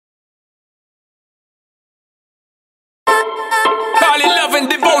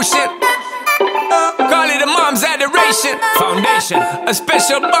devotion. Call it a mom's adoration. Foundation, a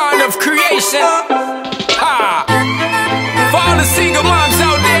special bond of creation. Ha! For all the single moms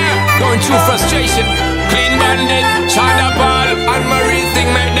out there going through frustration, Clean Bandit, China Paul, and Marie thing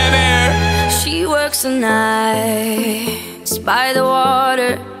make them air. She works the nights by the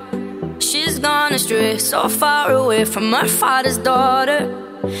water. She's gone astray, so far away from her father's daughter.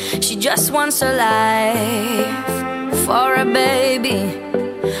 She just wants her life for a baby.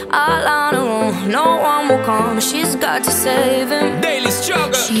 All on her own, no one will come. She's got to save him. Daily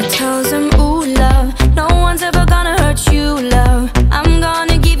struggle. She tells him, ooh, love, no one's ever gonna hurt you, love. I'm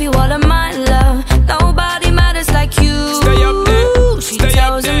gonna give you all of my love. Nobody matters like you. Stay up there. She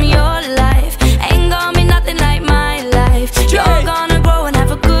tells him your life ain't gonna be nothing like my life. You're gonna grow and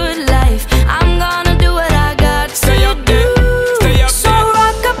have a good life. I'm gonna do what I got to Stay up there. Stay up so there.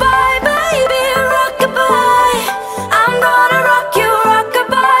 rockabye, baby, rockabye. I'm gonna rock you,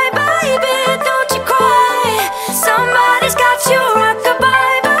 rockabye, baby. Don't you cry. Somebody's got you,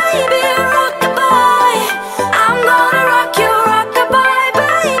 rockabye, baby, rockabye. I'm gonna rock you, rockabye,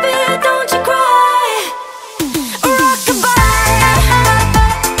 baby. Don't you cry. Rockabye,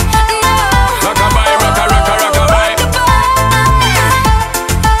 no. Rockabye, rocka, rocka, rockabye.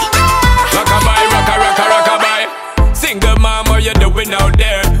 Rockabye, rocka, rocka, rockabye. Single mom, what you doing out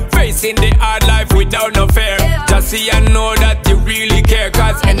there? Facing the hard life without no fear. Just see and know that you really care.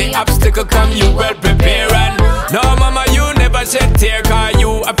 Cause any obstacle come, you well prepare. And no mama, you never shed tear. Cause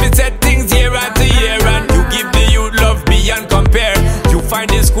you have to set things year after year. And you give the youth love beyond compare. You find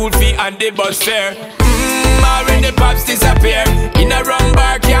the school fee and the bus fare. Already pops disappear. In a wrong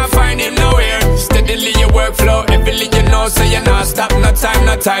bar, can't find him nowhere. Steadily your workflow, everything you know. So you not stop, no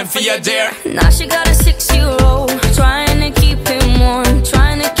time for your dear. Now she got a 6-year-old, trying to keep him warm,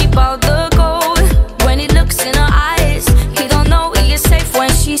 trying to keep out the cold. When he looks in her eyes, he don't know he is safe when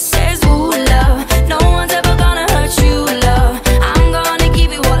she says, ooh, love, no one's ever gonna hurt you, love. I'm gonna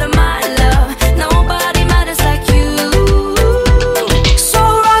give you all of my love. Nobody matters like you. So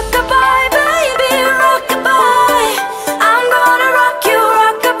rockabye, baby, rockabye. I'm gonna rock you,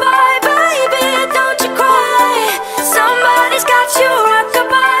 rockabye, baby. Don't you cry. Somebody's got you,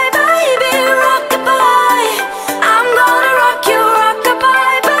 rockabye, baby, rockabye. I'm gonna rock you,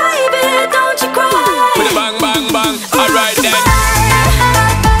 rockabye, baby. Don't you cry. With a bang, bang, bang. Alright then.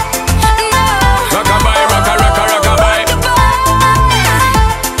 No. Rockabye, rocka, rocka, rockabye.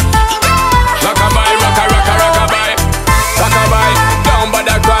 Rockabye, rocka, rocka, rockabye. Rockabye, don't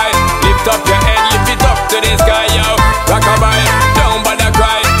bother cry. Lift up your head, lift it up to the sky, yo. Rockabye, don't bother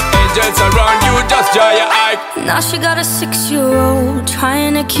cry. Angels around you, just dry your eye. Now she got a 6-year-old,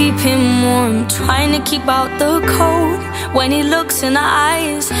 trying to keep him warm, trying to keep out the cold. When he looks in her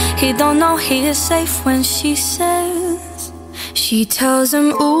eyes, he don't know he is safe when she says, she tells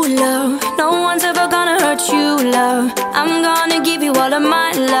him, ooh, love, no one's ever gonna hurt you, love. I'm gonna give you all of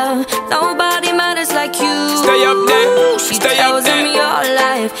my love. Nobody matters like you. Stay up there. She Stay tells up there. him your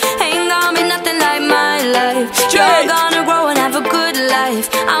life ain't gonna be nothing like my life. You're gonna grow and have a good life.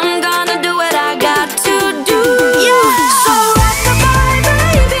 I'm gonna do what I got to do. Yeah. So rockabye,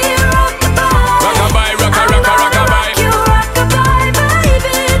 baby, rockabye. Rockabye, rocka, rocka, rockabye. You rockabye,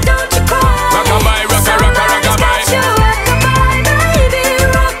 baby, don't you cry. Rockabye, rocka, rocka, rockabye. You rockabye, baby,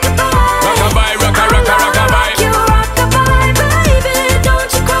 rockabye. Rockabye, rocka, rocka, rockabye. You rockabye, baby,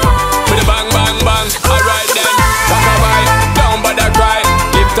 don't you cry. With a bang, bang, bang. Alright then. Rockabye, don't bother cry.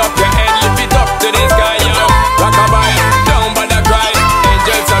 Lift up your head, lift it up to the sky, yo. Rockabye, don't bother cry.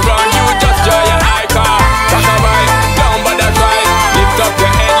 Angels around you, just dry your eye, car. Rockabye, don't bother cry. Lift up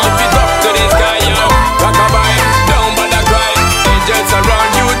your head, lift it up to the sky, yo. Rockabye, don't bother cry. Angels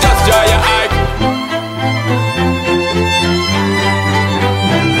around you, just dry your eye.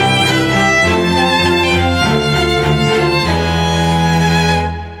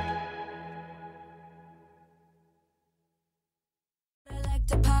 I like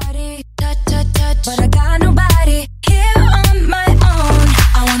to party, touch, touch, touch, but I got nobody here on my own.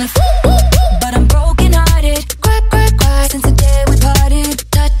 I wanna but I'm broken hearted. Cry, cry, cry since the day we parted.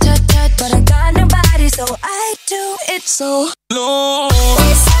 Touch, touch, touch, but I got nobody, so I do it so No.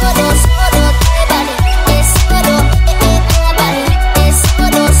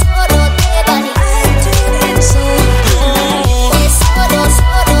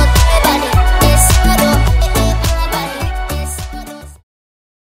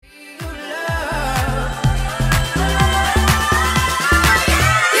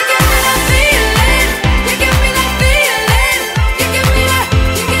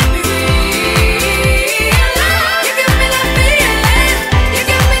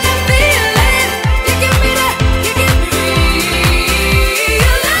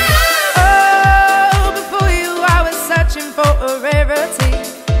 for a rarity.